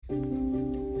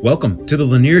Welcome to the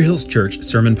Lanier Hills Church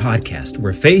Sermon Podcast,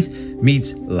 where faith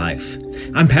meets life.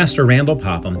 I'm Pastor Randall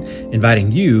Popham,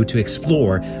 inviting you to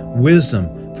explore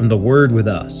wisdom from the Word with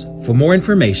us. For more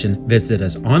information, visit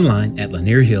us online at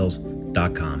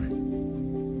lanierhills.com.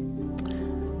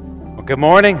 Well, good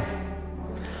morning.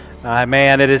 I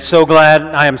am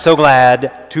so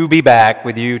glad to be back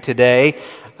with you today.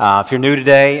 If you're new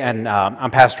today, and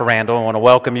I'm Pastor Randall, I want to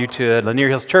welcome you to Lanier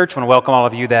Hills Church. I want to welcome all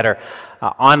of you that are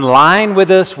online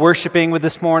with us, worshiping with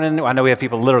this morning. I know we have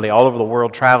people literally all over the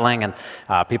world traveling, and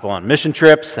people on mission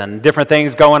trips and different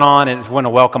things going on, and I want to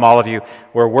welcome all of you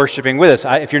who are worshiping with us.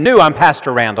 If you're new, I'm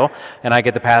Pastor Randall, and I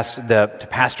get to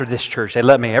pastor this church. They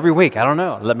let me every week,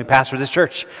 let me pastor this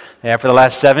church for the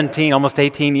last 17, almost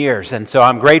 18 years. And so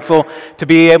I'm grateful to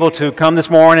be able to come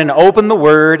this morning, open the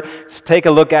Word, take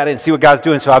a look at it, and see what God's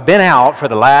doing. So I've been out for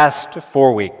the last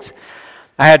 4 weeks.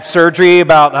 I had surgery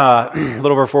about a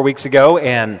little over 4 weeks ago,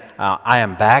 and I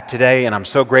am back today, and I'm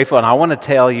so grateful. And I want to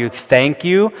tell you thank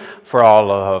you for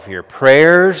all of your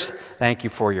prayers. Thank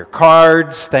you for your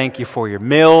cards. Thank you for your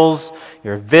meals,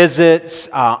 your visits,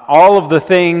 all of the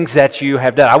things that you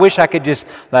have done. I wish I could just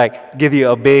give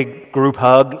you a big group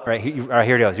hug. Right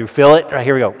here it goes. You feel it? Right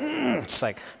here we go. It's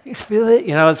like, you feel it?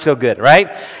 It's so good,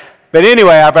 right? But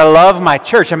anyway, I love my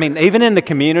church. Even in the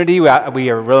community, we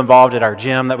are real involved at our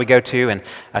gym that we go to, and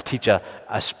I teach a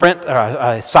sprint or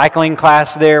a cycling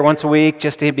class there once a week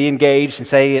just to be engaged and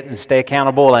say it and stay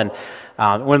accountable. And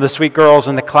one of the sweet girls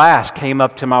in the class came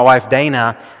up to my wife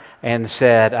Dana and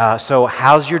said, "So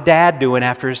how's your dad doing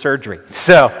after his surgery?"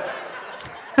 So,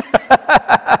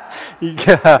 I'm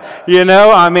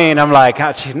like,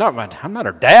 I'm not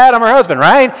her dad, I'm her husband,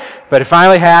 right? But it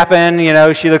finally happened.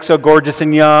 She looks so gorgeous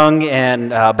and young,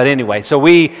 and but anyway, so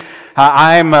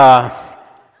I'm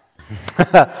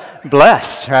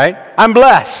blessed, right? I'm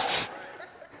blessed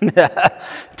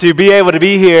to be able to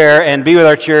be here and be with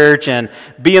our church and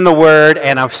be in the Word,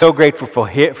 and I'm so grateful for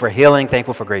healing,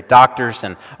 thankful for great doctors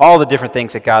and all the different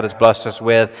things that God has blessed us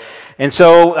with. And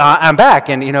so I'm back,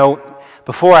 and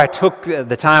before I took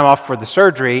the time off for the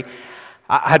surgery,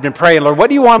 I had been praying, Lord, what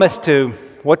do you want me to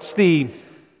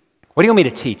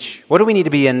teach? What do we need to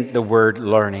be in the Word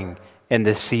learning in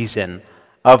this season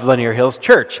of Lanier Hills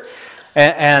Church?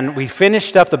 And we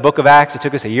finished up the book of Acts. It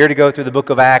took us a year to go through the book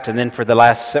of Acts, and then for the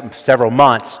last several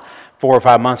months, 4 or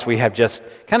 5 months, we have just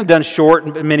kind of done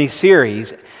short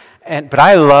mini-series. But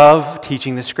I love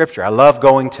teaching the Scripture. I love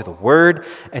going to the Word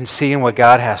and seeing what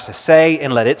God has to say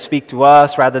and let it speak to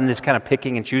us rather than just kind of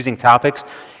picking and choosing topics.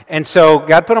 And so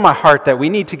God put on my heart that we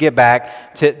need to get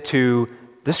back to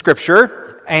the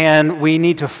Scripture, and we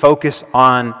need to focus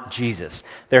on Jesus.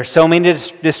 There are so many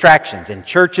distractions in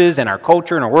churches, in our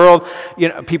culture, in our world,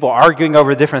 people arguing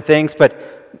over different things, but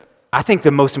I think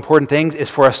the most important thing is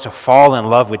for us to fall in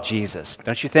love with Jesus.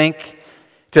 Don't you think?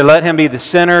 To let Him be the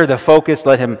center, the focus,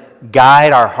 let Him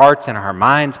guide our hearts and our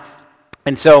minds.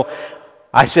 And so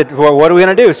I said, well, what are we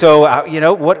going to do? So,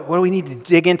 what do we need to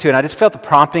dig into? And I just felt the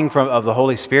prompting of the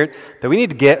Holy Spirit that we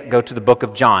need to go to the book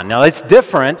of John. Now, it's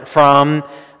different from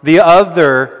the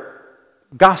other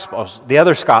Gospels, the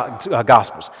other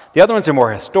Gospels. The other ones are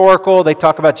more historical. They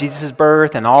talk about Jesus'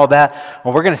 birth and all that.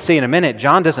 Well, we're going to see in a minute,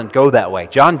 John doesn't go that way.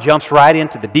 John jumps right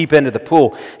into the deep end of the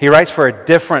pool. He writes for a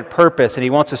different purpose, and he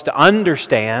wants us to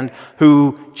understand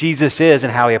who Jesus is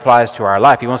and how He applies to our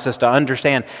life. He wants us to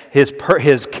understand His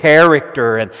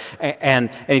character, and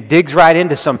he digs right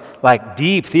into some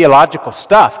deep theological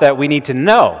stuff that we need to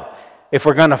know if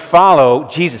we're going to follow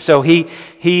Jesus. So he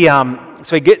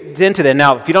gets into that.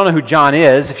 Now, if you don't know who John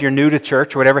is, if you're new to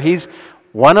church or whatever, he's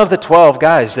one of the 12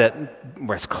 guys that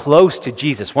was close to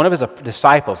Jesus, one of His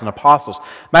disciples and apostles.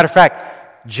 Matter of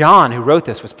fact, John, who wrote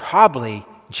this, was probably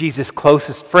Jesus'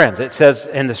 closest friends. It says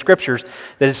in the Scriptures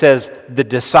that it says, the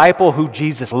disciple who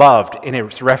Jesus loved, and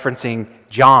it's referencing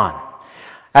John.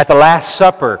 At the Last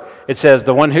Supper, it says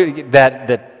the one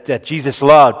that Jesus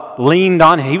loved leaned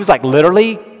on him. He was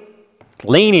literally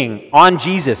leaning on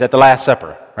Jesus at the Last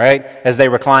Supper, right? As they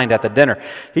reclined at the dinner.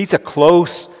 He's a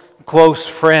close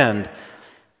friend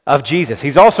of Jesus.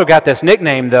 He's also got this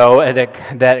nickname, though,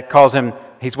 that calls him,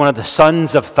 he's one of the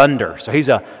sons of thunder. So he's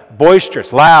a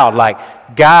boisterous, loud,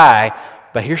 guy.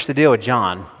 But here's the deal with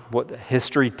John. What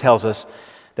history tells us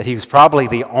that he was probably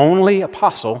the only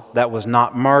apostle that was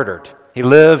not martyred. He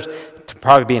lived to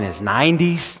probably be in his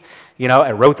 90s.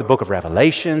 And wrote the book of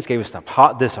Revelations, gave us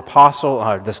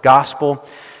this gospel,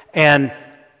 and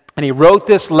he wrote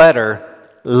this letter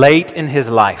late in his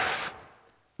life.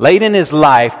 Late in his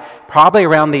life, probably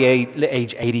around the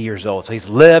age 80 years old. So he's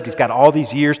got all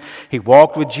these years. He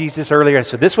walked with Jesus earlier.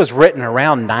 So this was written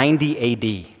around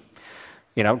 90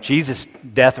 AD. Jesus'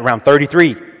 death around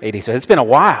 33 AD. So it's been a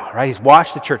while, right? He's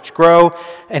watched the church grow,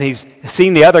 and he's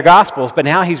seen the other Gospels, but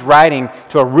now he's writing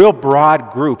to a real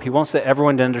broad group. He wants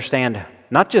everyone to understand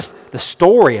not just the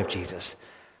story of Jesus,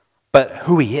 but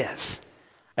who he is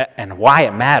and why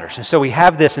it matters. And so we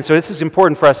have this, and so this is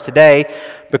important for us today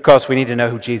because we need to know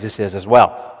who Jesus is as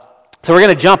well. So we're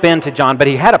going to jump into John, but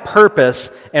he had a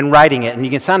purpose in writing it, and you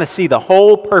can kind of see the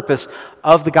whole purpose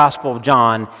of the Gospel of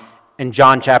John in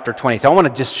John chapter 20. So I want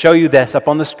to just show you this up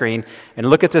on the screen and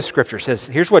look at the scripture. It says,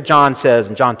 here's what John says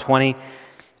in John 20.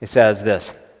 It says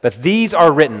this, "But these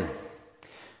are written,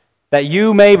 that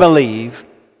you may believe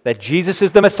that Jesus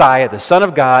is the Messiah, the Son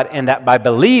of God, and that by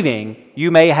believing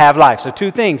you may have life." So two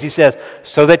things. He says,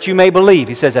 so that you may believe.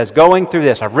 He says, as going through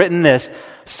this, I've written this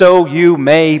so you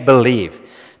may believe.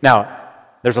 Now,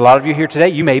 there's a lot of you here today,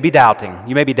 you may be doubting.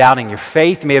 You may be doubting your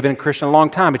faith. You may have been a Christian a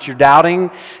long time, but you're doubting,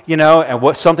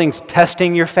 and something's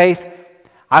testing your faith.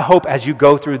 I hope as you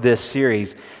go through this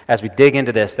series, as we dig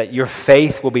into this, that your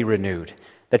faith will be renewed,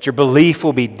 that your belief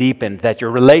will be deepened, that your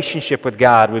relationship with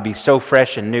God will be so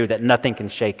fresh and new that nothing can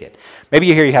shake it. Maybe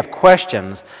you have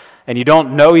questions, and you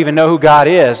don't even know who God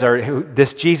is or who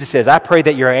this Jesus is. I pray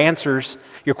that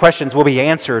your questions will be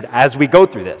answered as we go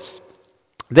through this.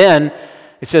 Then,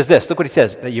 it says this, look what he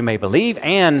says, that you may believe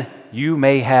and you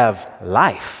may have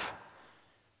life.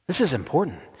 This is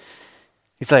important.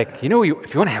 He's like, if you want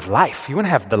to have life, you want to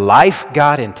have the life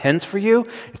God intends for you,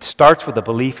 it starts with a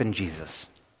belief in Jesus.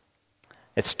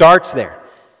 It starts there.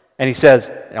 And he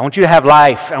says, I want you to have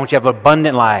life. I want you to have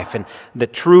abundant life and the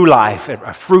true life,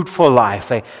 a fruitful life,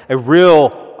 a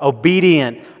real,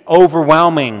 obedient,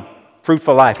 overwhelming,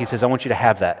 fruitful life. He says, I want you to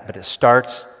have that. But it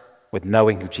starts with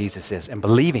knowing who Jesus is and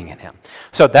believing in him.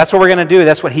 So that's what we're going to do.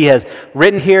 That's what he has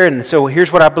written here. And so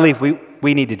here's what I believe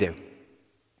we need to do.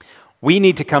 We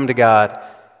need to come to God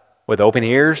with open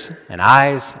ears and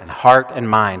eyes and heart and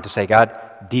mind to say, God,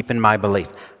 deepen my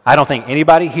belief. I don't think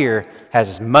anybody here has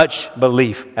as much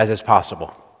belief as is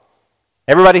possible.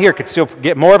 Everybody here could still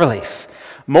get more belief,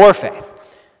 more faith.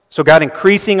 So God,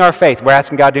 increasing our faith, we're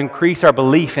asking God to increase our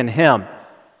belief in him.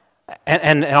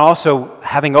 And also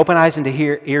having open eyes and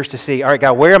ears to see, all right,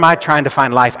 God, where am I trying to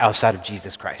find life outside of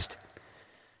Jesus Christ?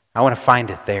 I want to find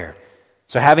it there.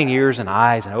 So having ears and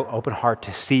eyes and open heart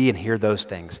to see and hear those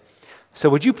things. So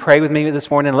would you pray with me this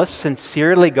morning? Let's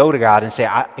sincerely go to God and say,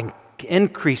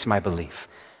 increase my belief.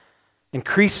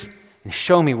 Increase and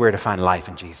show me where to find life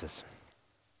in Jesus.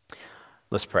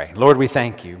 Let's pray. Lord, we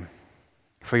thank you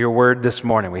for your word this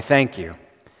morning. We thank you.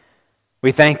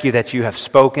 We thank you that you have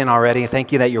spoken already.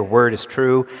 Thank you that your word is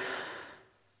true.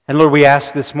 And Lord, we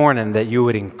ask this morning that you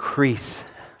would increase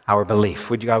our belief.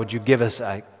 Would you give us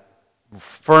a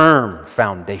firm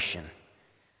foundation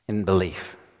in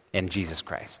belief in Jesus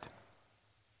Christ?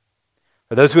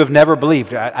 For those who have never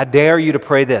believed, I dare you to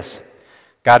pray this.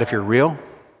 God, if you're real,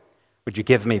 would you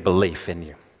give me belief in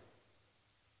you?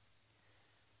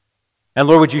 And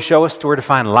Lord, would you show us where to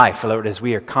find life, Lord, as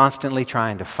we are constantly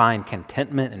trying to find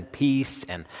contentment and peace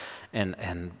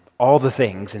and all the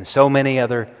things and so many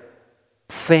other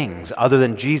things other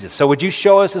than Jesus. So would you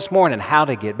show us this morning how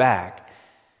to get back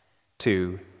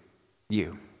to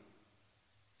you?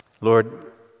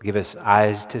 Lord, give us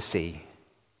eyes to see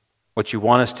what you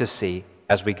want us to see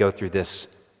as we go through this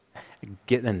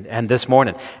and this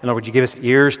morning. And Lord, would you give us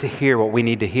ears to hear what we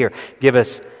need to hear? Give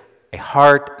us a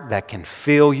heart that can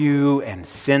feel you and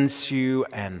sense you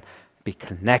and be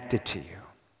connected to you.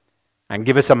 And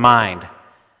give us a mind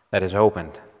that is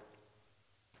opened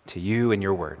to you and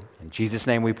your word. In Jesus'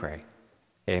 name we pray.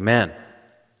 Amen.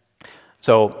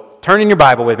 So turn in your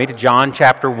Bible with me to John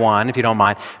chapter 1, if you don't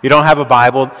mind. If you don't have a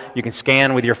Bible, you can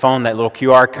scan with your phone that little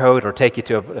QR code or take you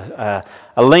to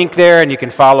a link there, and you can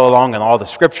follow along on all the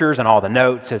scriptures and all the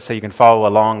notes, so you can follow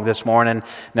along this morning.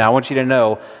 Now, I want you to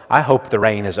know, I hope the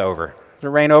rain is over. Is the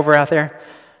rain over out there?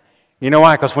 You know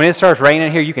why? Because when it starts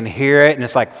raining here, you can hear it,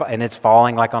 and it's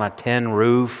falling like on a tin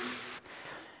roof.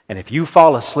 And if you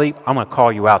fall asleep, I'm going to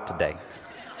call you out today.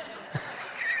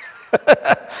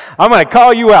 I'm going to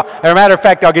call you out. As a matter of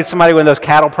fact, I'll get somebody with those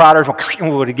cattle prodders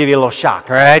to give you a little shock,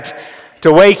 all right?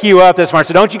 To wake you up this morning.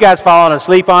 So don't you guys fall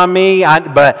asleep on me.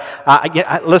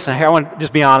 Listen, here, I want to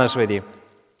just be honest with you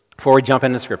before we jump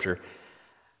into Scripture.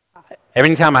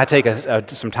 Every time I take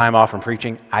some time off from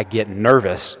preaching, I get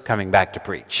nervous coming back to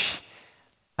preach.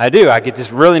 I do. I get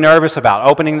just really nervous about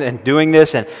opening and doing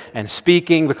this and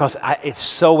speaking because it's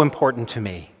so important to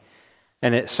me.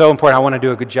 And it's so important. I want to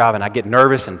do a good job, and I get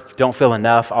nervous and don't feel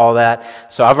enough, all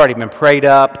that. So I've already been prayed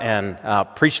up and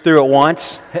preached through it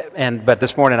once, but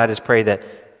this morning I just pray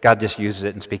that God just uses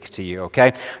it and speaks to you,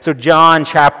 okay? So John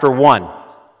chapter 1.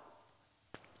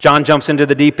 John jumps into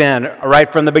the deep end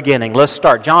right from the beginning. Let's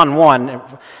start. John 1,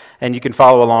 and you can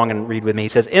follow along and read with me. He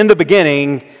says, in the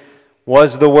beginning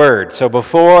was the Word. So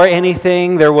before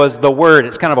anything, there was the Word.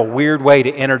 It's kind of a weird way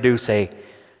to introduce a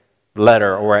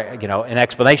letter or, an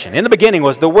explanation. In the beginning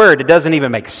was the Word. It doesn't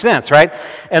even make sense, right?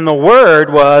 And the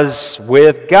Word was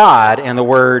with God, and the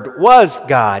Word was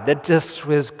God. That just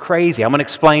was crazy. I'm going to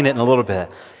explain it in a little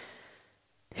bit.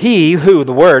 He, who,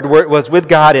 the Word, was with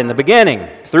God in the beginning.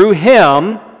 Through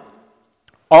Him,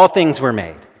 all things were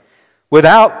made.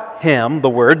 Without Him, the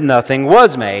Word, nothing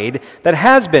was made that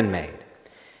has been made.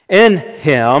 In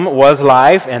Him was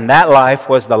life, and that life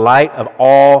was the light of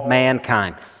all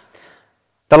mankind.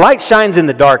 The light shines in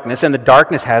the darkness, and the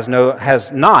darkness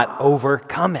has not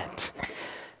overcome it.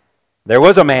 There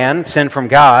was a man sent from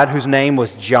God whose name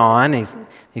was John.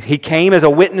 He came as a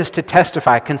witness to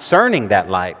testify concerning that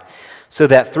light, so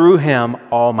that through him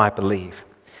all might believe.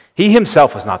 He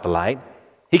himself was not the light.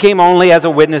 He came only as a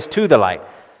witness to the light.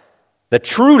 The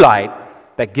true light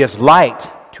that gives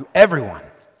light to everyone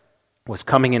was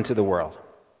coming into the world.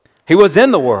 He was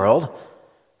in the world,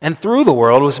 and through the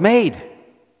world was made.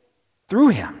 Through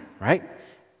him, right?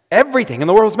 Everything in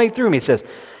the world was made through him, he says.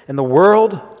 And the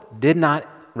world did not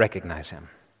recognize him.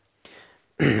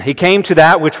 He came to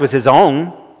that which was his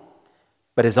own,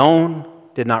 but his own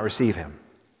did not receive him.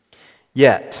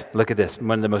 Yet, look at this,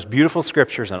 one of the most beautiful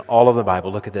scriptures in all of the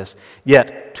Bible, look at this.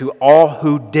 Yet, to all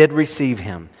who did receive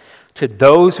him, to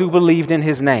those who believed in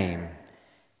his name,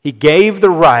 he gave the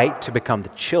right to become the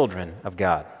children of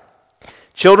God.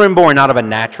 Children born not of a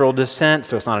natural descent,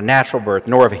 so it's not a natural birth,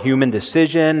 nor of a human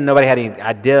decision. Nobody had any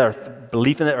idea or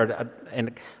belief in it or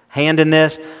hand in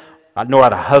this, nor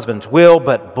out of husband's will,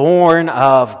 but born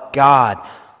of God.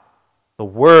 The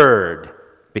Word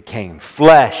became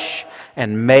flesh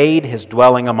and made his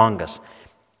dwelling among us.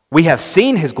 We have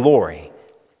seen his glory,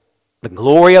 the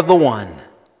glory of the one,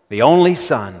 the only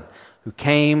Son, who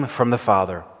came from the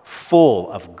Father,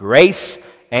 full of grace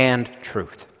and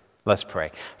truth. Let's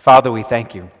pray. Father, we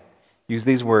thank you. Use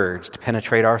these words to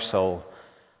penetrate our soul,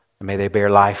 and may they bear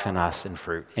life in us and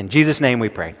fruit. In Jesus' name we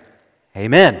pray.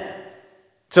 Amen.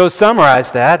 So to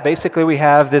summarize that, basically we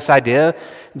have this idea.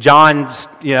 John,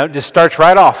 just starts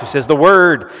right off. He says the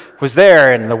Word was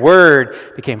there, and the Word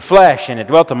became flesh, and it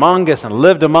dwelt among us and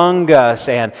lived among us,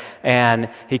 and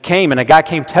He came, and a guy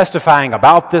came testifying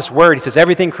about this Word. He says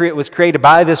everything was created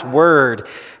by this Word,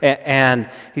 and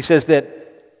he says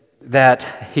that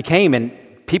He came, and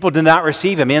people did not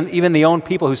receive Him. Even the own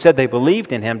people who said they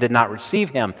believed in Him did not receive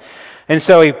Him. And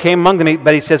so He came among them,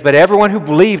 but He says, but everyone who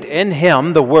believed in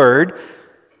Him, the Word,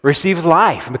 receives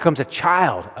life and becomes a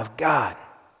child of God.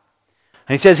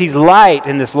 And he says he's light,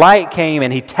 and this light came,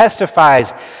 and he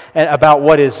testifies about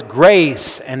what is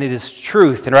grace and it is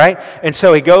truth, right? And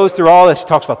so he goes through all this. He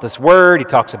talks about this Word. He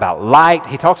talks about light.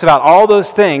 He talks about all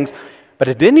those things. But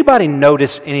did anybody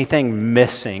notice anything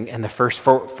missing in the first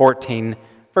 14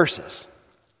 verses?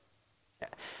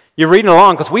 You're reading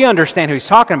along because we understand who he's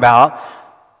talking about.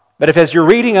 But if as you're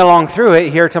reading along through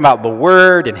it, you're talking about the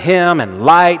Word and Him and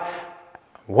light,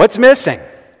 what's missing?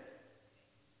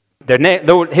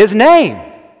 His name.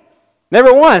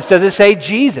 Never once does it say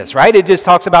Jesus, right? It just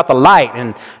talks about the light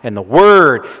and the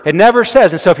Word. It never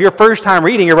says. And so if you're first time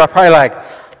reading, you're probably like,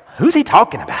 who's he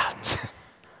talking about?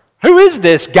 Who is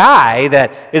this guy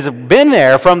that has been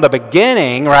there from the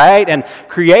beginning, right? And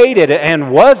created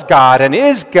and was God and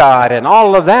is God and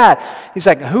all of that. He's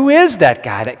like, who is that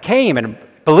guy that came? And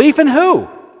belief in who?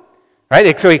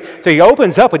 Right? So he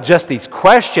opens up with just these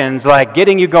questions, like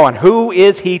getting you going, who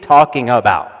is he talking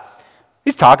about?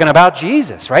 He's talking about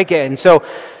Jesus, right? And so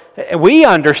we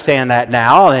understand that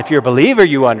now, and if you're a believer,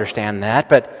 you understand that,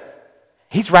 but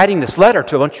he's writing this letter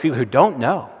to a bunch of people who don't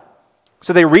know.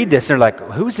 So they read this, and they're like,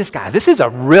 who's this guy? This is a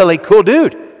really cool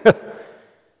dude.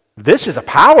 This is a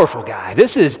powerful guy.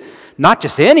 This is not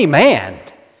just any man.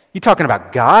 You're talking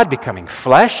about God becoming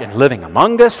flesh and living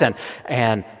among us,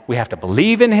 and we have to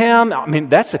believe in Him. I mean,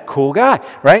 that's a cool guy,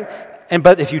 right?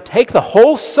 But if you take the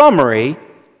whole summary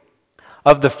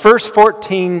of the first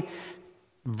 14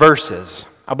 verses,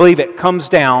 I believe it comes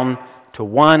down to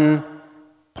one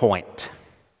point.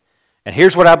 And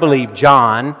here's what I believe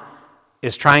John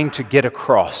is trying to get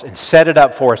across and set it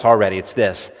up for us already. It's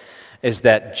this, is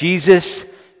that Jesus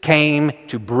came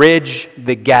to bridge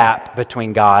the gap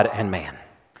between God and man.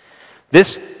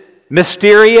 This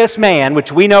mysterious man,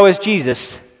 which we know as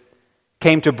Jesus,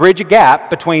 came to bridge a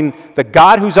gap between the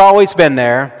God who's always been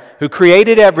there, who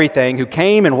created everything, who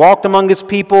came and walked among His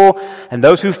people, and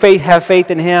those who have faith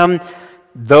in Him.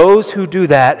 Those who do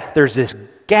that, there's this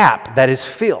gap that is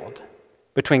filled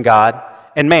between God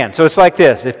and man. So it's like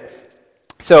this.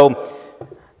 So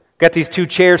Got these two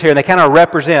chairs here, and they kind of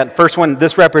represent, first one,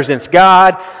 this represents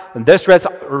God, and this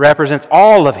represents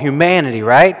all of humanity,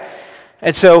 right?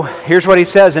 And so here's what he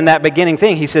says in that beginning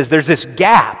thing. He says there's this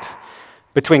gap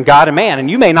between God and man, and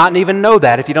you may not even know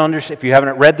that if you don't understand, if you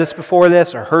haven't read this before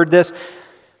this or heard this.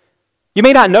 You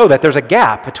may not know that there's a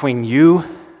gap between you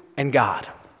and God,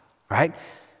 right?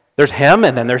 There's him,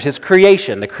 and then there's his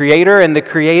creation, the creator and the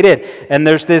created. And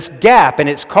there's this gap, and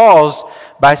it's caused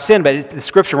by sin. But the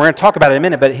scripture, we're going to talk about it in a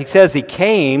minute, but he says he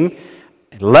came,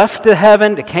 left the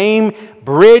heaven, came,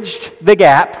 bridged the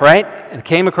gap, right? And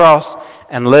came across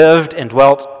and lived and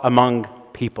dwelt among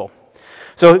people.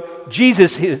 So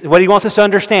Jesus, what he wants us to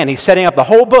understand, he's setting up the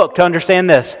whole book to understand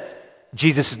this.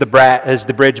 Jesus is the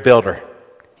bridge builder.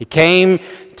 He came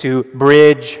to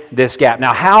bridge this gap.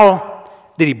 Now, how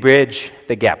did he bridge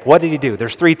the gap? What did he do?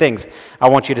 There's three things I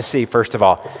want you to see, first of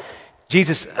all.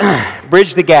 Jesus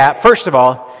bridged the gap, first of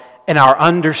all, in our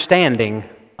understanding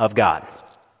of God,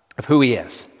 of who he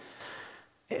is.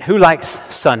 Who likes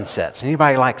sunsets?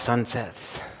 Anybody like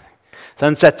sunsets?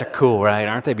 Sunsets are cool, right?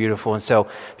 Aren't they beautiful? And so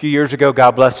a few years ago,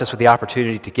 God blessed us with the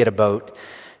opportunity to get a boat.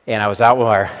 And I was out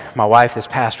with my wife this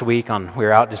past week. We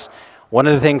were out just, one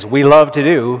of the things we love to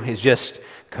do is just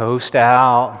coast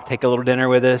out, take a little dinner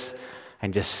with us,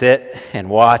 and just sit and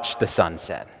watch the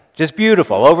sunset. Just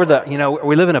beautiful.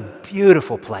 We live in a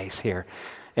beautiful place here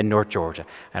in North Georgia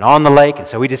and on the lake. And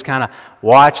so we just kind of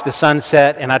watched the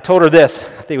sunset. And I told her this,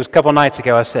 I think it was a couple nights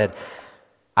ago, I said,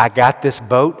 I got this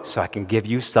boat so I can give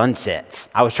you sunsets.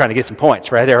 I was trying to get some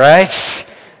points right there, right?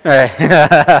 All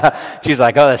right. She was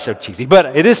like, oh, that's so cheesy.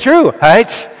 But it is true,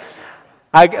 right?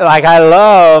 I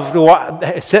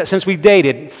love, since we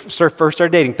dated, first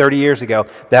started dating 30 years ago,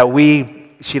 that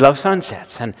she loves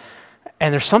sunsets. And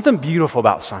there's something beautiful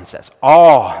about sunsets,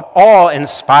 all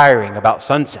inspiring about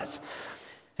sunsets.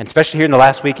 And especially here in the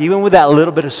last week, even with that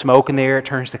little bit of smoke in the air, it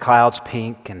turns the clouds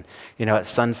pink and, at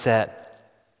sunset.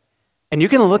 And you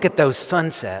can look at those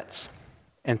sunsets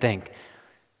and think,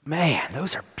 man,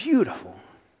 those are beautiful.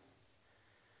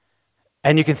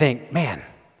 And you can think, man,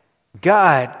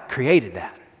 God created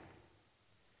that.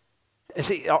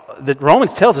 See, the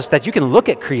Romans tells us that you can look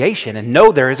at creation and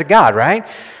know there is a God, right?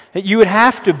 You would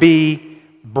have to be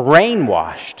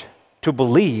brainwashed to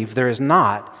believe there is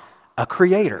not a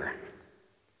creator.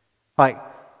 Like,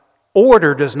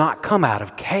 order does not come out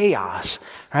of chaos,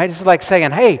 right? It's like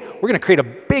saying, hey, we're going to create a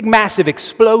big, massive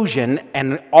explosion,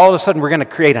 and all of a sudden we're going to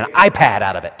create an iPad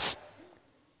out of it.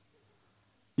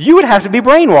 You would have to be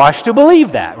brainwashed to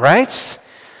believe that, right?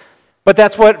 But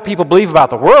that's what people believe about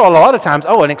the world. A lot of times,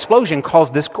 an explosion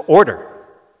caused this order.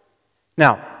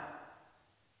 Now,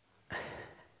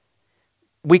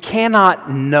 we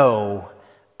cannot know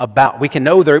we can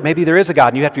know maybe there is a God,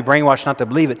 and you have to be brainwashed not to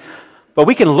believe it. But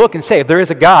we can look and say, if there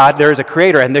is a God, there is a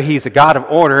creator, and he's a God of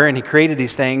order, and he created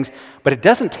these things, but it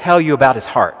doesn't tell you about his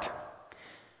heart.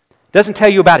 It doesn't tell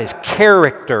you about his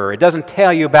character. It doesn't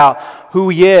tell you about who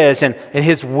he is and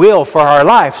his will for our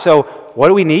life. So what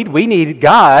do we need? We need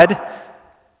God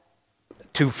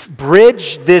to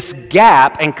bridge this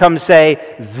gap and come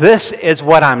say, this is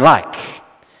what I'm like.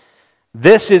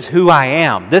 This is who I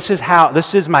am. This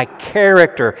is my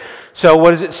character. So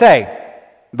what does it say?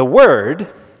 The Word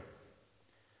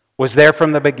was there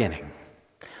from the beginning.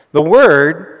 The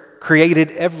Word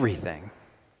created everything.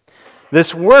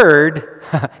 This Word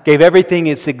gave everything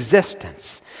its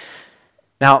existence.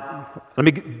 Now, let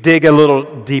me dig a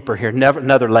little deeper here,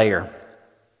 another layer.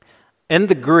 In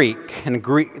the Greek,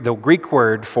 the Greek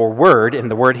word for word, in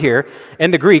the word here,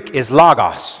 in the Greek is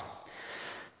logos.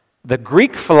 The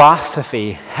Greek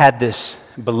philosophy had this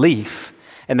belief,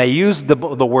 and they used the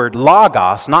word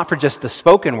logos, not for just the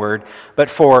spoken word, but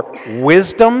for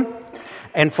wisdom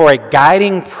and for a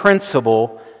guiding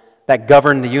principle that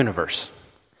governed the universe.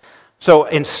 So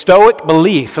in Stoic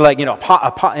belief, I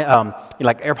forgot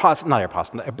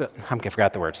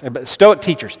the words, but Stoic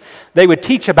teachers, they would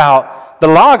teach about the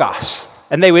logos.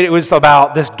 And it was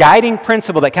about this guiding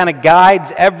principle that kind of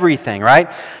guides everything,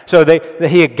 right? So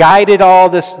he had guided all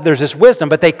this, there's this wisdom,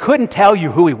 but they couldn't tell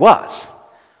you who he was.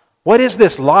 What is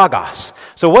this logos?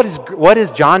 So what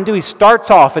does John do? He starts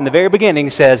off in the very beginning, he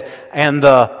says, and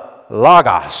the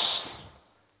logos.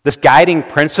 This guiding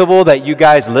principle that you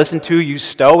guys listen to, you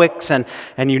Stoics, and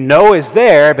you know is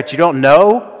there, but you don't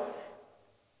know.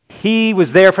 He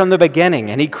was there from the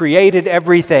beginning, and he created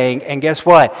everything, and guess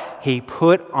what? He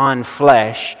put on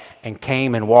flesh and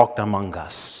came and walked among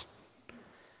us.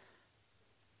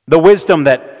 The wisdom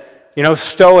that,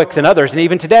 Stoics and others, and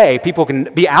even today, people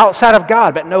can be outside of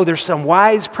God, but no, there's some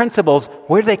wise principles.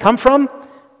 Where do they come from?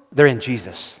 They're in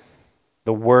Jesus,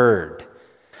 the Word.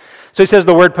 So he says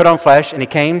the Word put on flesh, and he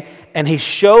came and he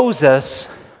shows us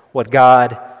what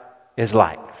God is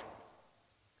like.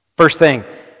 First thing,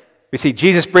 we see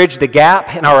Jesus bridged the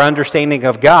gap in our understanding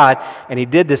of God, and he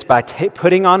did this by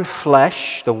putting on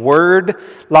flesh. The word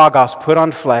logos put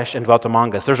on flesh and dwelt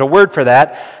among us. There's a word for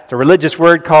that. It's a religious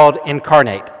word called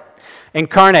incarnate.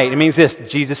 Incarnate, it means this: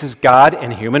 Jesus is God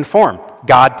in human form.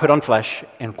 God put on flesh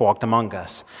and walked among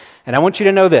us. And I want you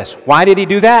to know this. Why did he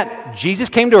do that? Jesus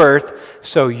came to earth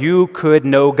so you could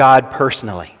know God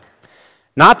personally.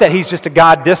 Not that he's just a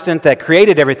God distant that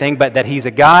created everything, but that he's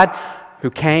a God who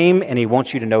came and he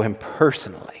wants you to know him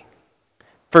personally.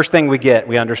 First thing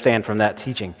we understand from that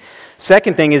teaching.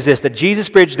 Second thing is this, that Jesus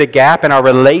bridged the gap in our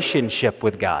relationship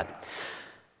with God.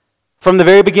 From the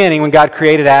very beginning, when God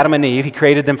created Adam and Eve, he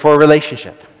created them for a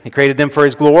relationship. He created them for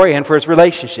his glory and for his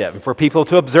relationship, and for people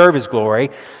to observe his glory.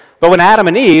 But when Adam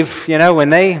and Eve, when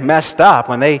they messed up,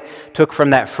 when they took from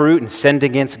that fruit and sinned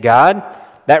against God,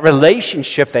 that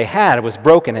relationship they had was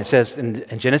broken. It says in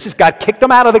Genesis, God kicked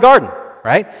them out of the garden,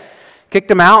 right? Kicked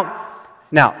them out.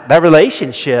 Now, that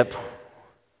relationship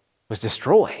was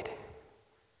destroyed.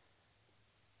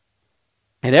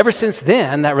 And ever since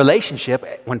then, that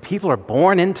relationship, when people are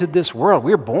born into this world,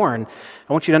 we're born,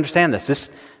 I want you to understand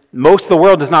this. Most of the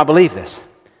world does not believe this.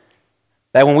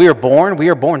 That when we are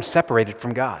born separated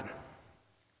from God.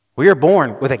 We are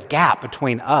born with a gap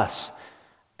between us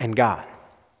and God.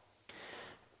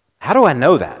 How do I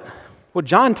know that? Well,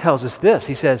 John tells us this.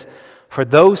 He says, for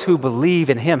those who believe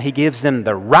in him, he gives them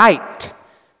the right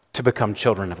to become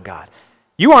children of God.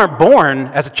 You aren't born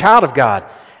as a child of God.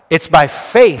 It's by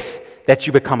faith that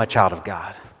you become a child of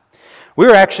God. We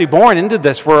were actually born into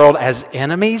this world as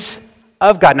enemies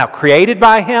of God. Now, created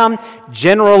by him,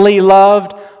 generally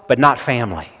loved, but not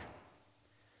family.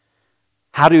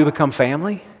 How do we become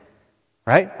family?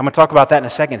 Right? I'm going to talk about that in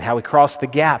a second, how we crossed the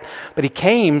gap. But he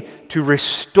came to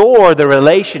restore the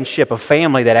relationship of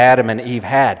family that Adam and Eve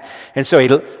had. And so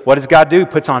what does God do? He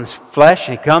puts on flesh,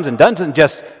 and he comes and doesn't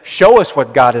just show us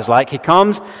what God is like. He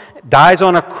comes, dies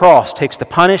on a cross, takes the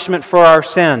punishment for our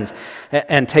sins,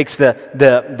 and takes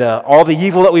all the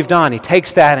evil that we've done. He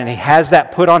takes that and he has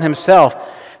that put on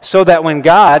himself, so that when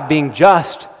God, being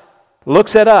just,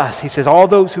 looks at us, he says, all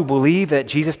those who believe that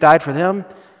Jesus died for them,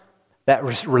 that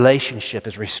relationship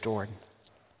is restored.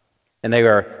 And they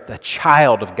are the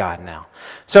child of God now.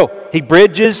 So he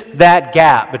bridges that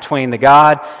gap between the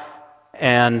God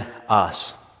and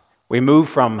us. We move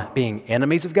from being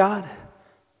enemies of God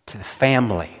to the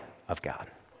family of God.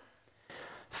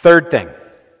 Third thing,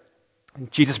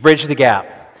 Jesus bridged the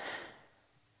gap.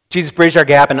 Jesus bridged our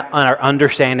gap in our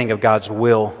understanding of God's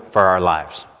will for our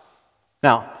lives.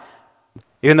 Now,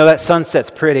 even though that sunset's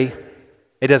pretty,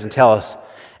 it doesn't tell us.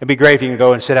 It'd be great if you can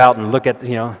go and sit out and look at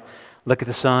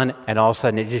the sun, and all of a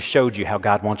sudden it just showed you how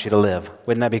God wants you to live.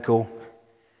 Wouldn't that be cool?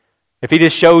 If he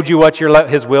just showed you what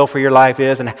his will for your life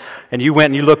is, and you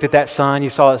went and you looked at that sun, you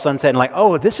saw that sunset, and like,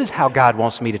 oh, this is how God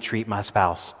wants me to treat my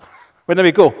spouse. Wouldn't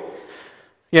that be cool?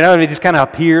 And it just kind of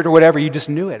appeared or whatever, you just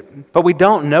knew it. But we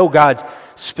don't know God's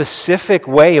specific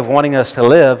way of wanting us to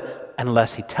live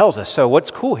unless he tells us. So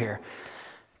what's cool here?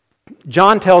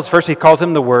 John first he calls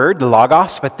him the Word, the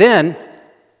Logos, but then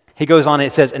he goes on and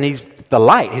it says, and he's the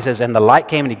light. He says, and the light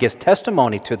came, and he gives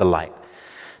testimony to the light.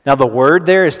 Now the word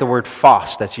there is the word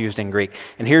phos that's used in Greek.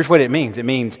 And here's what it means. It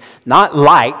means not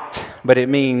light, but it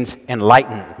means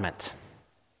enlightenment.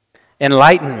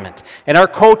 Enlightenment. In our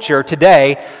culture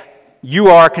today, you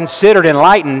are considered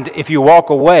enlightened if you walk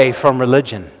away from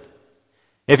religion.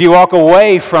 If you walk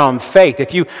away from faith,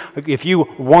 if you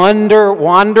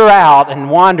wander out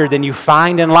and wander, then you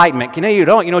find enlightenment. You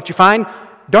don't. You know what you find?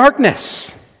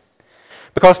 Darkness.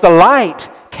 Because the light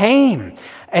came,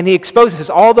 and he exposes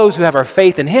all those who have our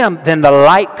faith in him, then the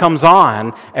light comes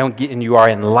on, and you are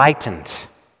enlightened.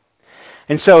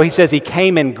 And so he says he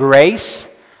came in grace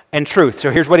and truth.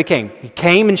 So here's what he came. He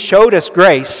came and showed us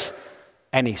grace,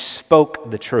 and he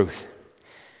spoke the truth.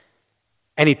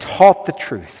 And he taught the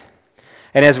truth.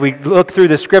 And as we look through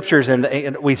the scriptures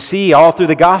and we see all through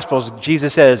the Gospels,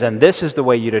 Jesus says, and this is the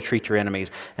way you to treat your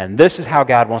enemies. And this is how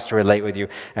God wants to relate with you.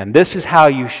 And this is how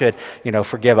you should,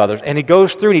 forgive others. And he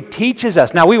goes through and he teaches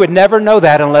us. Now, we would never know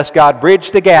that unless God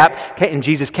bridged the gap and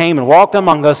Jesus came and walked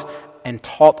among us and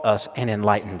taught us and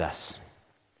enlightened us.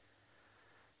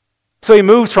 So he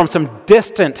moves from some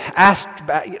distant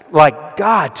aspect like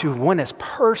God to one that's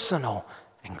personal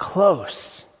and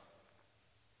close.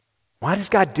 Why does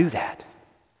God do that?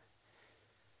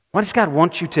 Why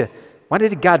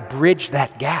did God bridge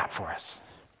that gap for us?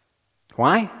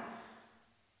 Why?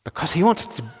 Because he wants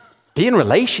to be in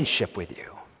relationship with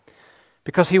you.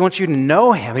 Because he wants you to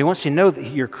know him. He wants you to know that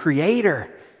your creator.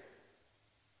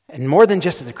 And more than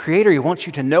just as a creator, he wants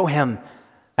you to know him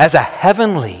as a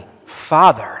heavenly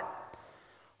Father,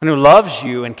 one who loves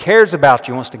you and cares about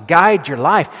you, wants to guide your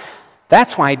life.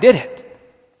 That's why he did it.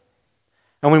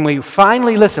 And when we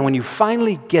finally listen, when you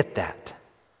finally get that,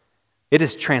 it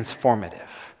is transformative.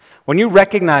 When you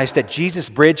recognize that Jesus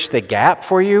bridged the gap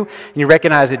for you, and you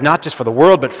recognize it not just for the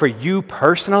world, but for you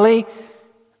personally,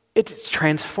 it's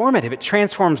transformative. It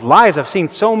transforms lives. I've seen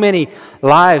so many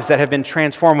lives that have been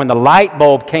transformed when the light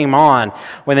bulb came on,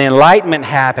 when the enlightenment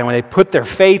happened, when they put their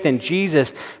faith in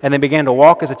Jesus and they began to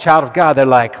walk as a child of God. They're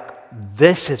like,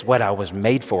 this is what I was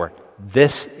made for.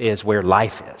 This is where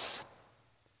life is.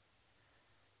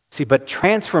 See, but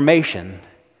transformation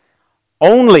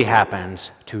only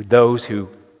happens to those who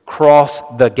cross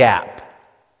the gap.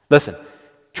 Listen,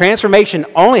 transformation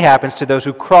only happens to those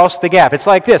who cross the gap. It's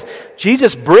like this.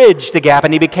 Jesus bridged the gap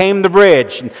and he became the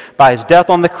bridge. And by his death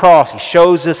on the cross, he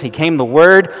shows us he became the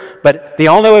Word. But the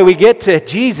only way we get to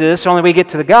Jesus, the only way we get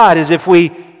to the God is if we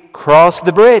cross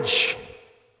the bridge.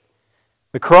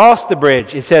 We cross the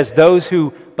bridge. It says those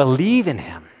who believe in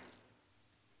him,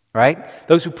 right?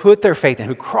 Those who put their faith in him,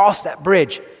 who cross that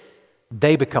bridge,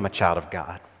 they become a child of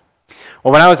God.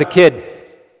 Well, when I was a kid,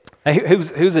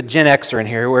 who's a Gen Xer in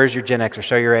here? Where's your Gen Xer?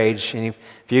 Show your age. Any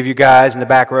few of you guys in the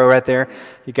back row right there.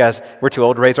 You guys, we're too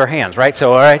old to raise our hands, right?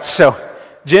 So, all right. So,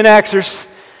 Gen Xers,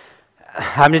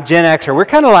 I'm a Gen Xer. We're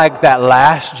kind of like that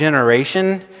last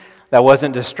generation that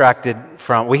wasn't distracted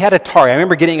from. We had Atari. I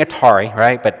remember getting Atari,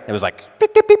 right? But it was like,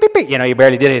 beep, beep, beep, beep, beep. You know, you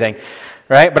barely did anything,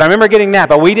 right? But I remember getting that.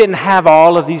 But we didn't have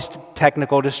all of these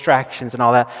technical distractions and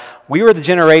all that. We were the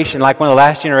generation, like one of the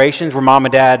last generations where mom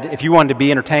and dad, if you wanted to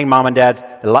be entertained, mom and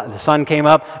dad, the sun came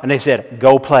up and they said,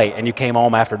 go play, and you came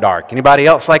home after dark. Anybody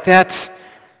else like that?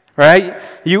 Right?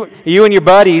 You and your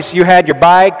buddies, you had your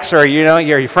bikes, or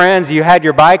your friends, you had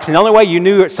your bikes, and the only way you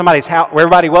knew at somebody's house where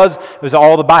everybody was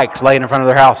all the bikes laying in front of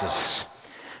their houses.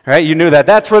 Right? You knew that.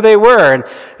 That's where they were.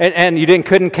 And you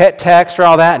couldn't get text or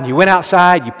all that. And you went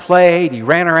outside, you played, you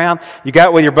ran around, you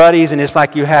got with your buddies, and it's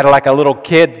like you had like a little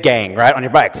kid gang, right, on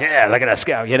your bikes. Yeah, look at us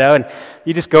go, and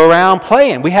you just go around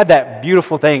playing. We had that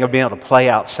beautiful thing of being able to play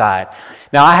outside.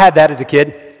 Now, I had that as a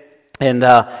kid. And,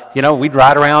 we'd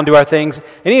ride around, do our things.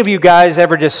 Any of you guys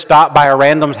ever just stop by a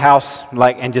random's house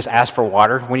and just ask for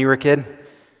water when you were a kid?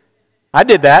 I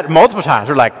did that multiple times.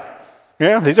 We're like,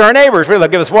 these are our neighbors. They'll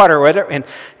give us water or whatever, and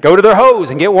go to their hose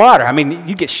and get water. I mean,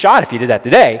 you'd get shot if you did that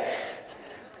today.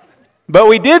 But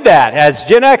we did that as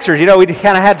Gen Xers. We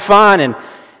kind of had fun.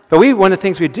 But one of the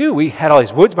things we'd do, we had all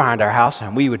these woods behind our house,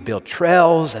 and we would build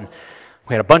trails, and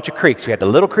we had a bunch of creeks. We had the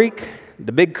little creek,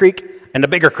 the big creek, and the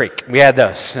bigger creek. We had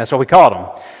those. That's what we called them.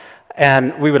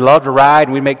 And we would love to ride,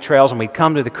 and we'd make trails, and we'd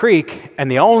come to the creek, and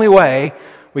the only way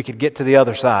we could get to the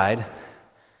other side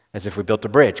as if we built a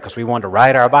bridge, because we wanted to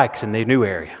ride our bikes in the new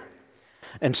area.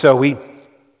 And so we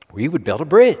would build a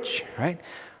bridge, right?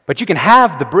 But you can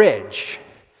have the bridge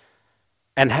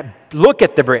and look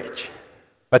at the bridge.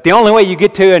 But the only way you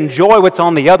get to enjoy what's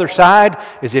on the other side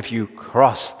is if you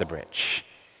cross the bridge.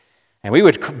 And we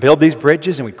would build these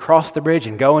bridges, and we'd cross the bridge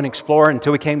and go and explore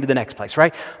until we came to the next place,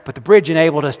 right? But the bridge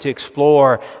enabled us to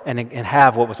explore and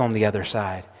have what was on the other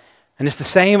side. And it's the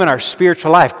same in our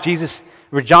spiritual life.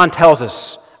 John tells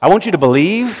us, I want you to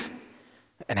believe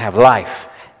and have life.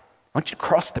 I want you to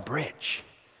cross the bridge.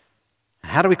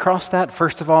 And how do we cross that?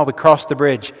 First of all, we cross the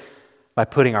bridge by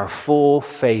putting our full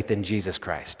faith in Jesus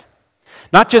Christ.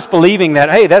 Not just believing that,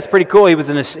 hey, that's pretty cool. He was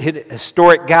an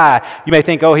historic guy. You may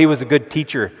think, oh, he was a good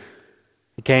teacher.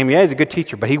 He's a good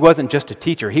teacher, but he wasn't just a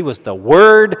teacher. He was the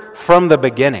Word from the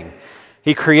beginning.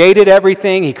 He created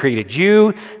everything. He created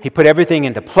you. He put everything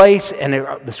into place. And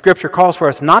the Scripture calls for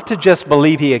us not to just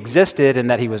believe He existed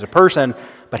and that He was a person,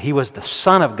 but He was the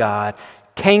Son of God,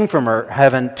 came from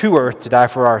heaven to earth to die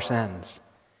for our sins.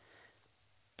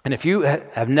 And if you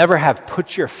have never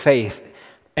put your faith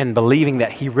in believing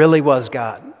that He really was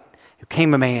God, who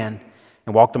came a man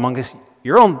and walked among us,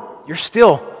 you're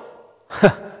still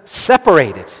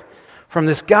separated from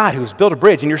this God who's built a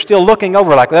bridge, and you're still looking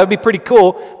over like, that would be pretty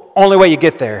cool. Only way you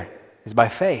get there is by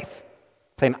faith,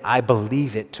 saying, I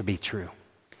believe it to be true.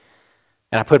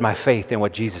 And I put my faith in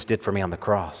what Jesus did for me on the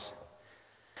cross.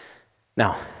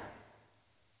 Now,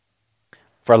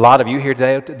 for a lot of you here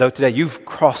today, you've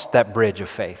crossed that bridge of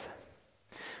faith.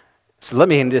 So let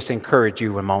me just encourage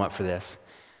you a moment for this.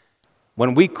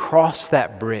 When we cross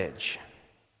that bridge,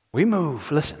 we move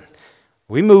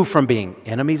from being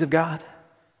enemies of God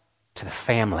to the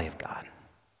family of God.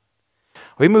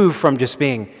 We move from just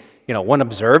being, one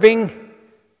observing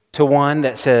to one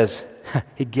that says,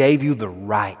 He gave you the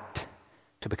right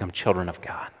to become children of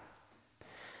God.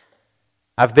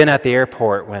 I've been at the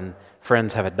airport when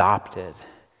friends have adopted,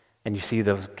 and you see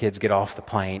those kids get off the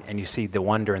plane, and you see the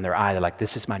wonder in their eye. They're like,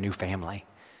 this is my new family.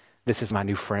 This is my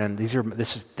new friend.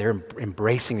 They're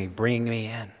embracing me, bringing me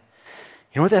in.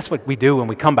 You know what? That's what we do when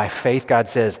we come by faith. God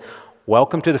says,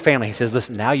 welcome to the family. He says,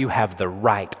 listen, now you have the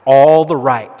right, all the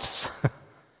rights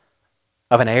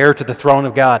of an heir to the throne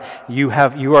of God.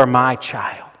 You are my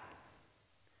child.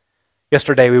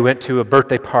 Yesterday we went to a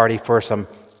birthday party for some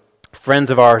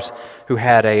friends of ours who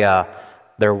had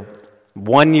their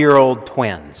 1-year-old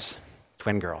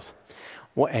twin girls.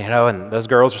 And those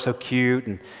girls are so cute.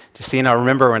 And just seeing, I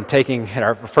remember when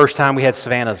our first time we had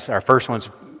Savannah's, our first one's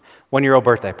 1-year-old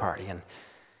birthday party.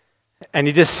 And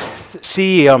you just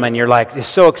see them and you're like,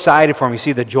 just so excited for them. You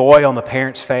see the joy on the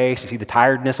parent's face. You see the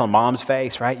tiredness on mom's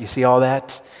face, right? You see all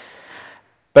that.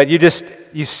 But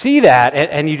you see that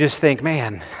and you just think,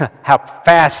 man, how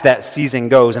fast that season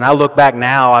goes. And I look back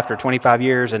now after 25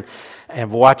 years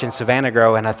and watching Savannah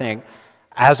grow, and I think,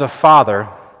 as a father,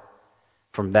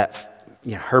 from that,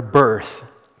 her birth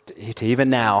to even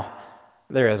now,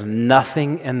 there is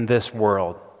nothing in this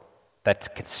world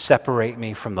that could separate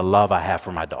me from the love I have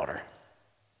for my daughter,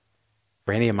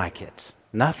 for any of my kids.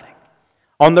 Nothing.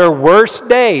 On their worst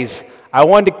days, I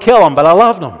wanted to kill them, but I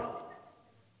loved them.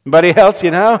 Anybody else,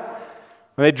 when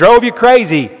they drove you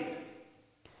crazy,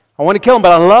 I wanted to kill them,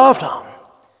 but I loved them.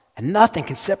 And nothing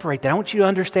can separate that. I want you to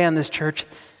understand this, church.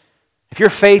 If your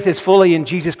faith is fully in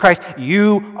Jesus Christ,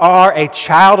 you are a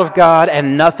child of God,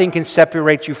 and nothing can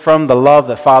separate you from the love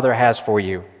the Father has for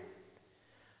you.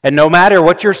 And no matter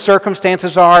what your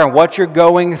circumstances are and what you're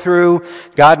going through,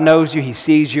 God knows you, He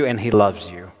sees you, and He loves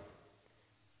you.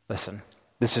 Listen,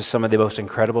 this is some of the most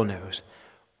incredible news.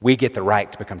 We get the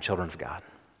right to become children of God.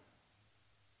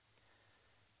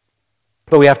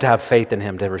 But we have to have faith in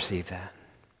Him to receive that.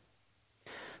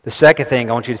 The second thing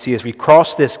I want you to see is we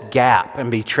cross this gap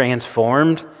and be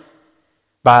transformed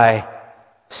by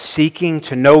seeking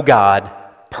to know God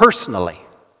personally.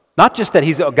 Not just that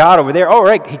He's a God over there. Oh,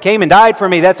 right, He came and died for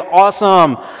me. That's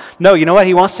awesome. No, you know what?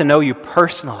 He wants to know you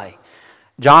personally.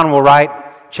 John will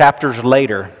write chapters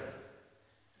later.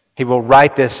 He will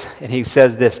write this, and he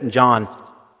says this in John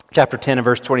chapter 10 and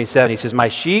verse 27. He says,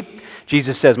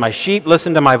 Jesus says, my sheep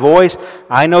listen to my voice.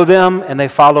 I know them, and they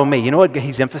follow me. You know what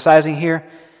He's emphasizing here?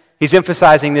 He's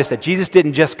emphasizing this, that Jesus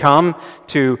didn't just come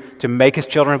to make us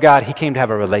children of God. He came to have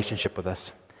a relationship with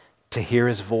us, to hear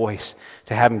His voice,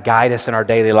 to have Him guide us in our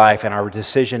daily life and our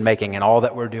decision making and all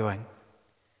that we're doing.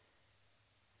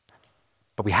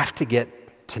 But we have to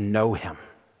get to know Him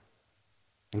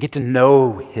and get to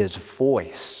know His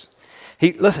voice.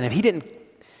 Listen, if He didn't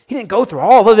go through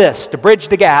all of this to bridge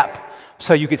the gap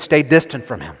so you could stay distant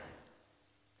from Him.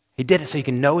 He did it so you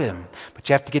can know Him, but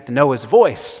you have to get to know His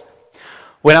voice.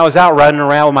 When I was out running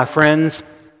around with my friends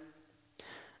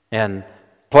and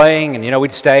playing, and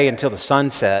we'd stay until the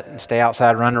sun set and stay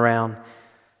outside running around.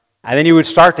 And then you would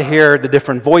start to hear the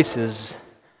different voices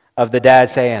of the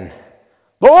dad saying,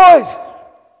 boys,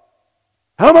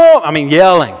 come on. I mean,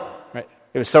 yelling. Right?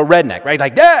 It was so redneck, right?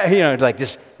 Like, yeah, like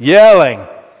just yelling.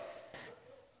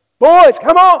 Boys,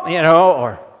 come on.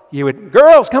 Or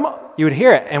girls, come on. You would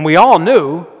hear it. And we all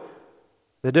knew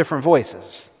the different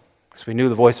voices because we knew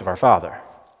the voice of our Father.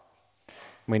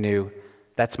 We knew,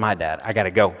 that's my dad. I got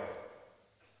to go.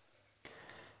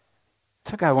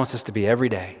 That's what God wants us to be every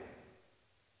day.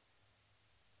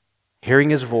 Hearing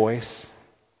His voice,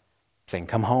 saying,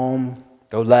 come home,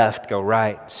 go left, go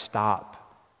right,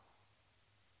 stop.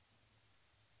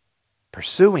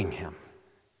 Pursuing Him.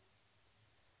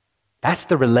 That's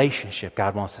the relationship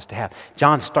God wants us to have.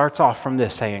 John starts off from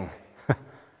this saying,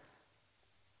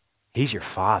 He's your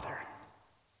Father.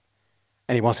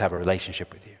 And He wants to have a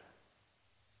relationship with you.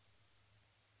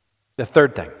 The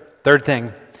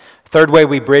third way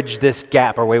we bridge this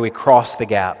gap, or way we cross the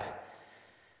gap,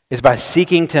 is by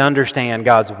seeking to understand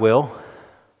God's will,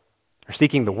 or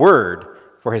seeking the Word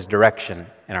for His direction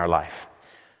in our life.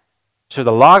 So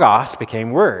the Logos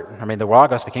became Word. The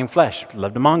Logos became flesh,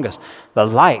 lived among us. The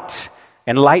light,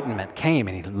 enlightenment came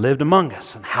and He lived among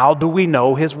us. And how do we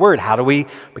know His Word? How do we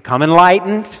become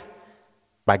enlightened?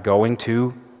 By going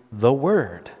to the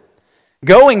Word.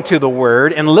 Going to the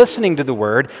Word and listening to the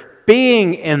Word,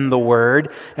 being in the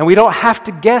Word, and we don't have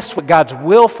to guess what God's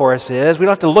will for us is. We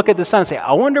don't have to look at the sun and say,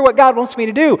 I wonder what God wants me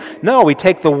to do. No, we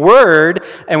take the Word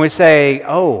and we say,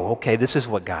 oh, okay, this is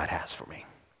what God has for me.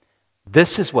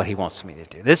 This is what He wants me to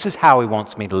do. This is how He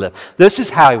wants me to live. This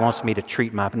is how He wants me to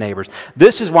treat my neighbors.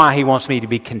 This is why He wants me to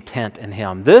be content in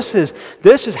Him. This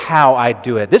is how I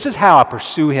do it. This is how I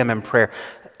pursue Him in prayer.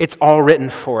 It's all written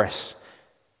for us.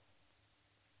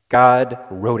 God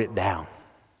wrote it down.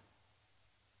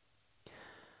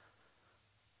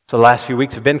 So the last few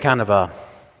weeks have been kind of a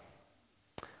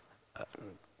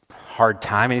hard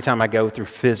time. Anytime I go through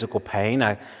physical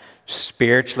pain,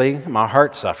 spiritually, my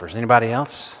heart suffers. Anybody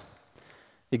else?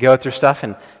 You go through stuff,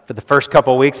 and for the first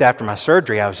couple of weeks after my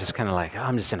surgery, I was just kind of like,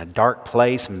 I'm just in a dark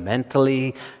place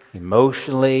mentally,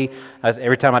 emotionally.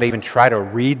 Every time I'd even try to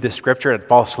read the scripture, I'd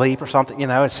fall asleep or something,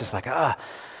 it's just like,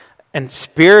 And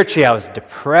spiritually, I was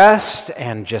depressed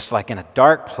and just like in a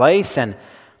dark place. And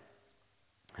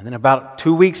then about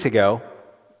 2 weeks ago,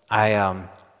 I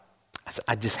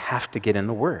just have to get in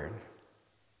the Word.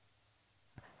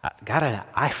 God,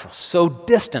 I feel so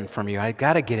distant from you. I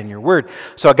got to get in your Word.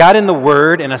 So I got in the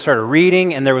Word and I started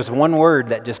reading, and there was one word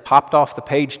that just popped off the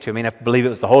page to me, and I believe it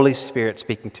was the Holy Spirit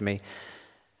speaking to me.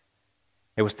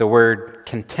 It was the word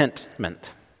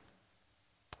contentment.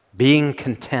 Being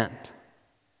content.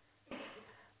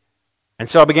 And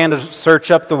so I began to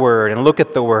search up the Word and look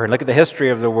at the Word, look at the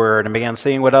history of the Word, and began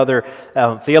seeing what other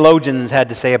theologians had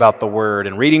to say about the Word,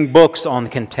 and reading books on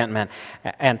contentment,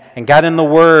 and got in the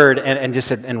Word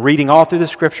and reading all through the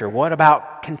Scripture. What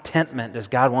about contentment does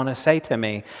God want to say to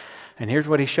me? And here's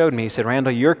what He showed me. He said,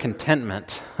 Randall, your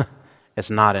contentment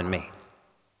is not in me.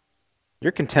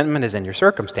 Your contentment is in your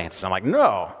circumstances. I'm like,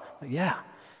 no. Yeah.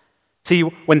 See,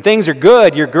 when things are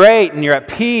good, you're great and you're at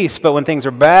peace, but when things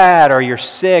are bad or you're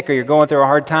sick or you're going through a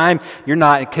hard time, you're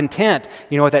not content.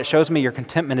 You know what that shows me? Your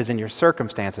contentment is in your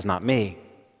circumstances, not me.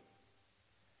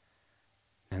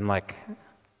 And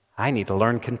I need to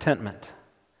learn contentment.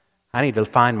 I need to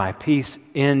find my peace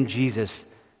in Jesus,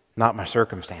 not my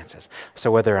circumstances.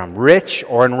 So whether I'm rich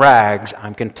or in rags,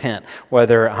 I'm content.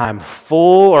 Whether I'm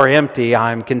full or empty,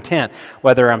 I'm content.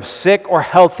 Whether I'm sick or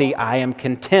healthy, I am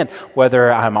content.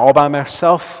 Whether I'm all by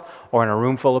myself or in a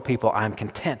room full of people, I'm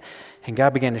content. And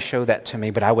God began to show that to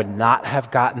me, but I would not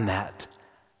have gotten that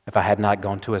if I had not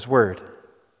gone to His Word.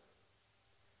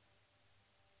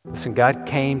 Listen, God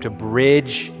came to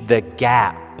bridge the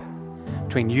gap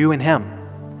between you and Him,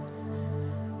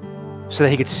 so that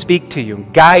He could speak to you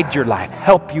and guide your life,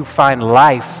 help you find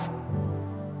life.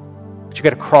 But you got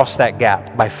to cross that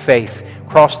gap by faith.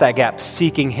 Cross that gap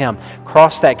seeking Him.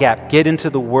 Cross that gap. Get into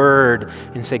the Word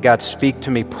and say, God, speak to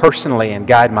me personally and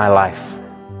guide my life.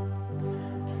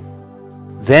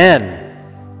 Then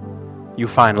you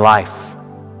find life.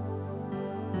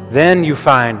 Then you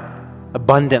find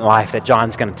abundant life that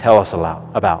John's going to tell us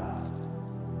about.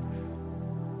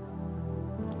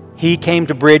 He came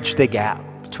to bridge the gap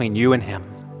between you and Him.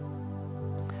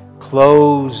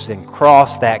 Close and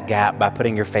cross that gap by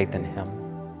putting your faith in Him.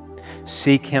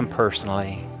 Seek Him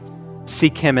personally.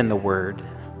 Seek Him in the Word.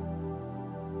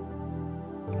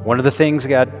 One of the things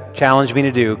God challenged me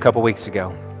to do a couple weeks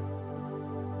ago,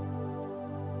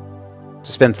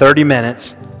 to spend 30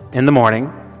 minutes in the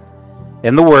morning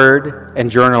in the Word and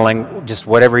journaling just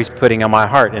whatever He's putting on my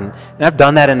heart. And I've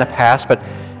done that in the past, but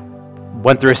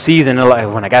went through a season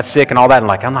when I got sick and all that, and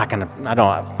I'm not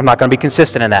gonna be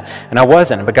consistent in that. And I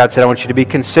wasn't. But God said, I want you to be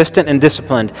consistent and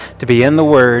disciplined to be in the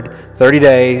Word 30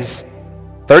 days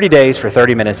for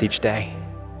 30 minutes each day.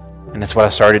 And that's what I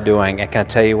started doing. And can I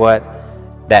tell you what?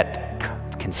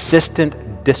 That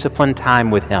consistent, disciplined time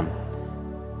with Him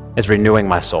is renewing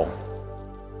my soul.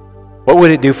 What would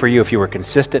it do for you if you were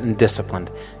consistent and disciplined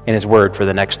in His Word for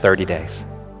the next 30 days?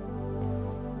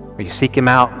 Will you seek Him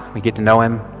out? We get to know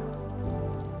Him?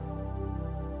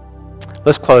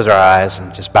 Let's close our eyes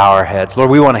and just bow our heads. Lord,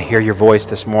 we want to hear your voice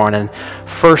this morning.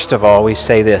 First of all, we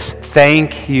say this: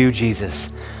 thank you,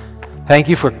 Jesus. Thank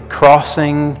you for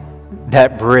crossing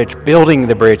that bridge, building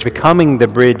the bridge, becoming the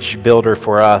bridge builder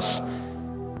for us.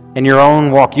 In your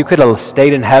own walk, you could have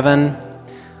stayed in heaven,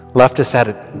 left us at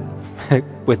it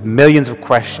with millions of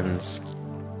questions,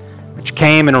 but you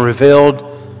came and revealed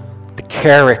the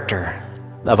character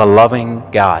of a loving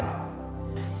God.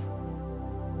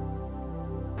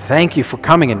 Thank you for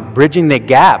coming and bridging the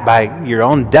gap by your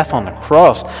own death on the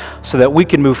cross so that we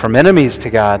can move from enemies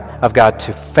of God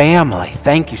to family.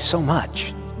 Thank you so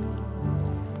much.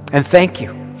 And thank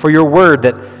you for your word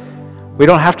that we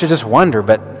don't have to just wonder,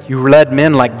 but you led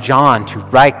men like John to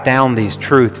write down these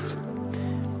truths.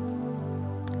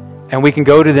 And we can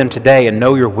go to them today and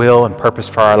know your will and purpose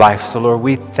for our life. So Lord,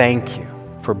 we thank you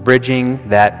for bridging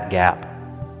that gap.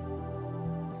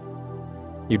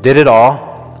 You did it all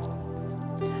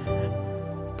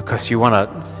because you want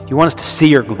us to see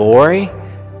your glory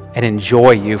and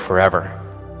enjoy you forever.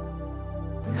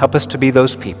 Help us to be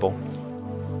those people.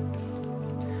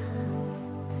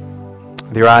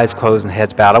 With your eyes closed and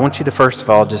heads bowed, I want you to first of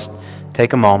all just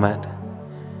take a moment.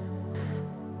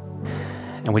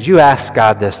 And would you ask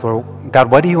God this, Lord, God,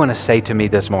 what do you want to say to me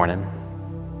this morning?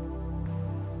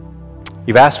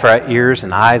 You've asked for our ears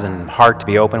and eyes and heart to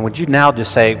be open. Would you now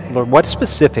just say, Lord, what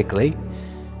specifically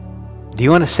do you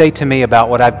want to say to me about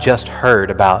what I've just heard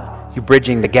about you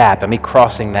bridging the gap and me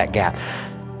crossing that gap?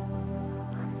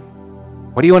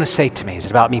 What do you want to say to me? Is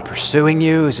it about me pursuing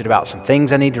you? Is it about some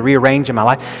things I need to rearrange in my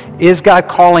life? Is God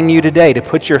calling you today to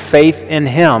put your faith in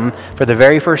Him for the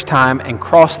very first time and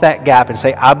cross that gap and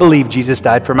say, I believe Jesus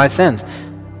died for my sins?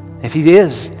 If He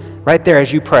is, right there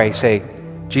as you pray, say,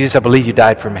 Jesus, I believe you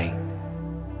died for me.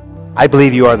 I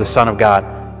believe you are the Son of God,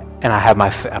 and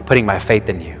I'm putting my faith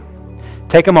in you.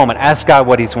 Take a moment, ask God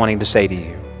what He's wanting to say to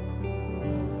you.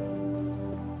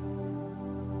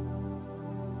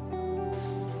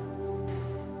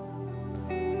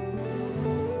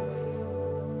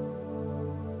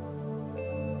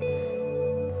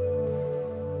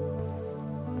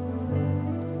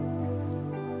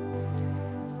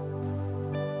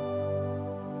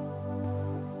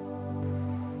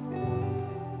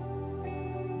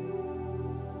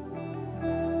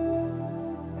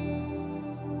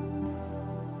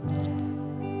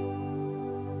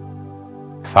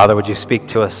 Father, would you speak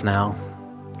to us now?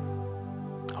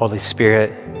 Holy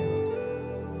Spirit,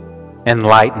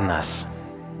 enlighten us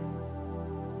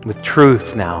with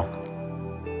truth now.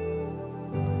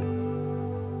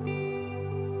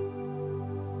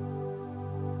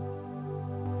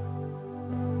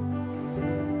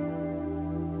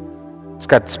 Is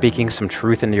God speaking some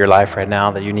truth into your life right now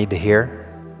that you need to hear?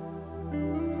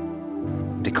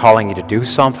 Is He calling you to do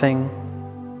something?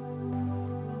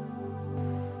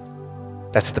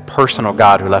 That's the personal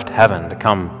God who left heaven to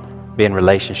come be in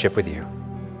relationship with you.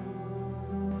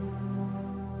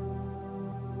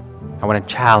 I want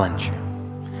to challenge you.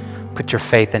 Put your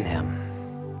faith in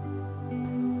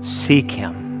Him. Seek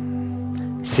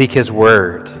Him. Seek His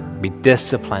Word. Be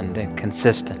disciplined and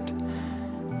consistent.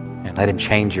 And let Him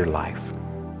change your life.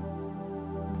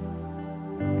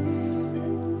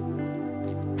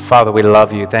 Father, we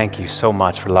love you. Thank you so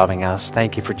much for loving us.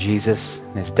 Thank you for Jesus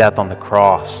and His death on the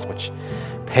cross, which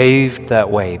paved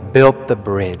that way, built the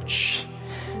bridge.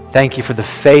 Thank you for the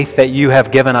faith that you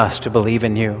have given us to believe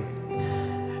in you.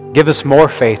 Give us more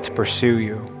faith to pursue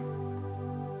you,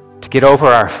 to get over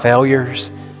our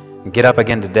failures and get up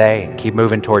again today and keep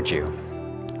moving towards you.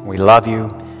 We love you.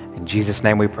 In Jesus'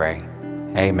 name we pray.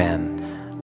 Amen.